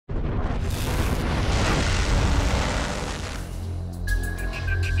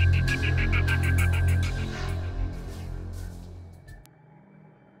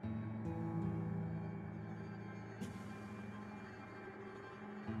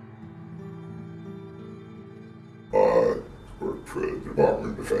Worked for the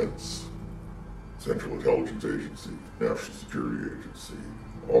Department of Defense, Central Intelligence Agency, National Security Agency,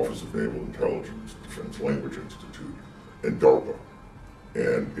 Office of Naval Intelligence, Defense Language Institute, and DARPA,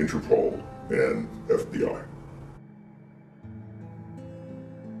 and Interpol, and FBI.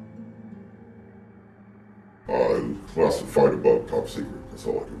 Classified above top secret, that's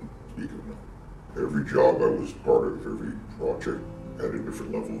all I can speak of now. Every job I was part of, every project had a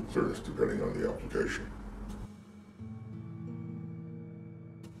different level of clearance depending on the application.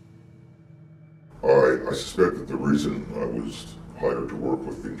 I suspect that the reason I was hired to work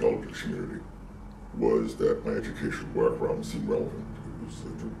with the intelligence community was that my educational background seemed relevant. It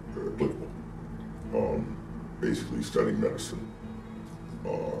was applicable. Basically studying medicine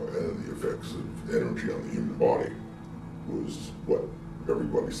and the effects of energy on the human body was what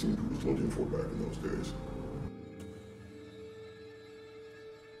everybody seemed to was looking for back in those days.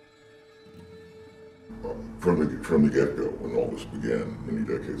 From the get-go, when all this began many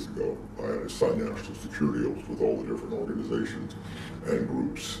decades ago, I had signed national security oaths with all the different organizations and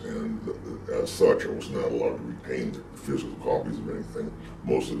groups, and as such, I was not allowed to retain physical copies of anything.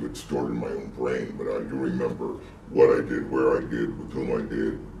 Most of it stored in my own brain, but I do remember what I did, where I did, with whom I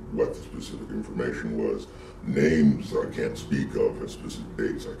did, what the specific information was, names I can't speak of, and specific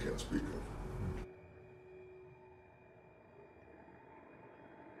dates I can't speak of.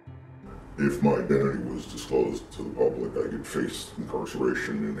 If my identity was disclosed to the public, I could face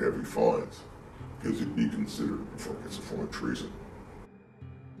incarceration and heavy fines, because it'd be considered it's a form of treason.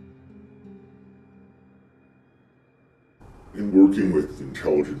 In working with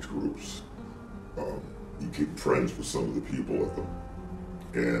intelligence groups, you keep friends with some of the people at them,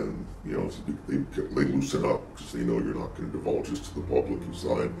 and they loosen up because they know you're not going to divulge this to the public. You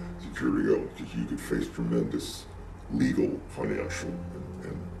sign security oath because you could face tremendous legal, financial,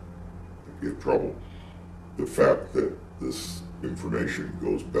 and get trouble. The fact that this information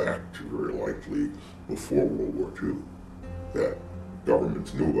goes back to very likely before World War II, that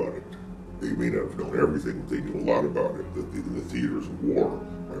governments knew about it. They may not have known everything, but they knew a lot about it. That in the theaters of war,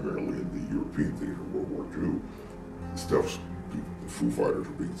 primarily in the European theater of World War II, the Foo Fighters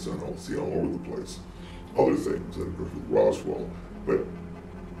were being sent all over the place. Other things, that occurred with Roswell. But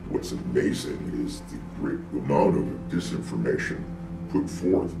what's amazing is the great amount of disinformation put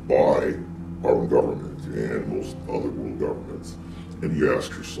forth by our own government and most other world governments, and you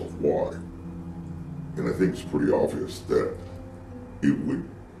ask yourself why. And I think it's pretty obvious that it would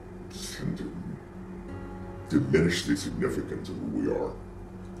tend to diminish the significance of who we are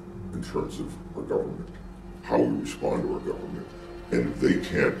in terms of our government, how we respond to our government. And if they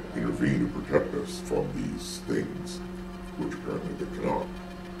can't intervene to protect us from these things, which apparently they cannot,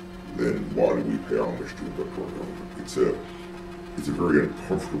 then why do we pay homage to our government? It's a very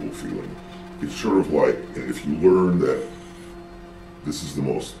uncomfortable feeling. It's sort of like, and if you learn that this is the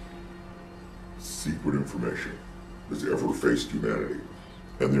most secret information that's ever faced humanity,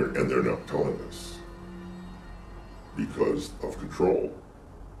 and they're not telling us because of control,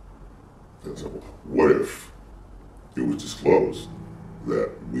 then so what if it was disclosed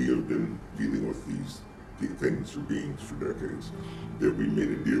that we have been dealing with these things or beings for decades, that we made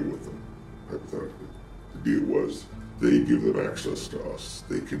a deal with them, hypothetically. The deal was, they give them access to us,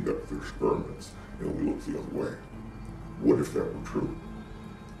 they conduct their experiments, and we look the other way. What if that were true?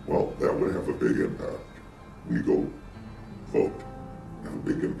 Well, that would have a big impact. When you go vote, have a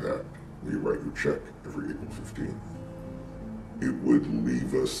big impact when you write your check every April 15th. It would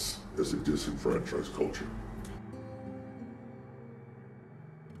leave us as a disenfranchised culture.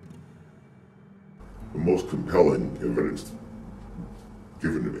 The most compelling evidence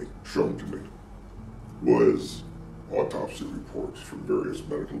given to me, shown to me, was autopsy reports from various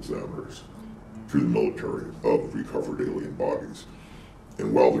medical examiners to the military of recovered alien bodies.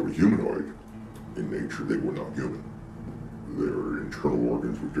 And while they were humanoid in nature, they were not human. Their internal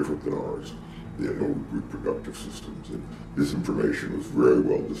organs were different than ours. They had no reproductive systems. And this information was very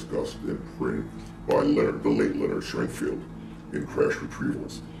well discussed and printed by the late Leonard Shrinkfield in Crash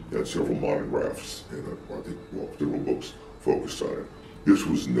Retrievals. He had several monographs and several books focused on it. This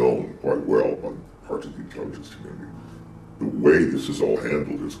was known quite well by parts of the intelligence community. The way this is all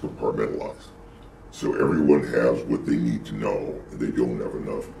handled is compartmentalized. So everyone has what they need to know, and they don't have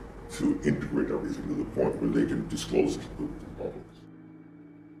enough to integrate everything to the point where they can disclose it to the public.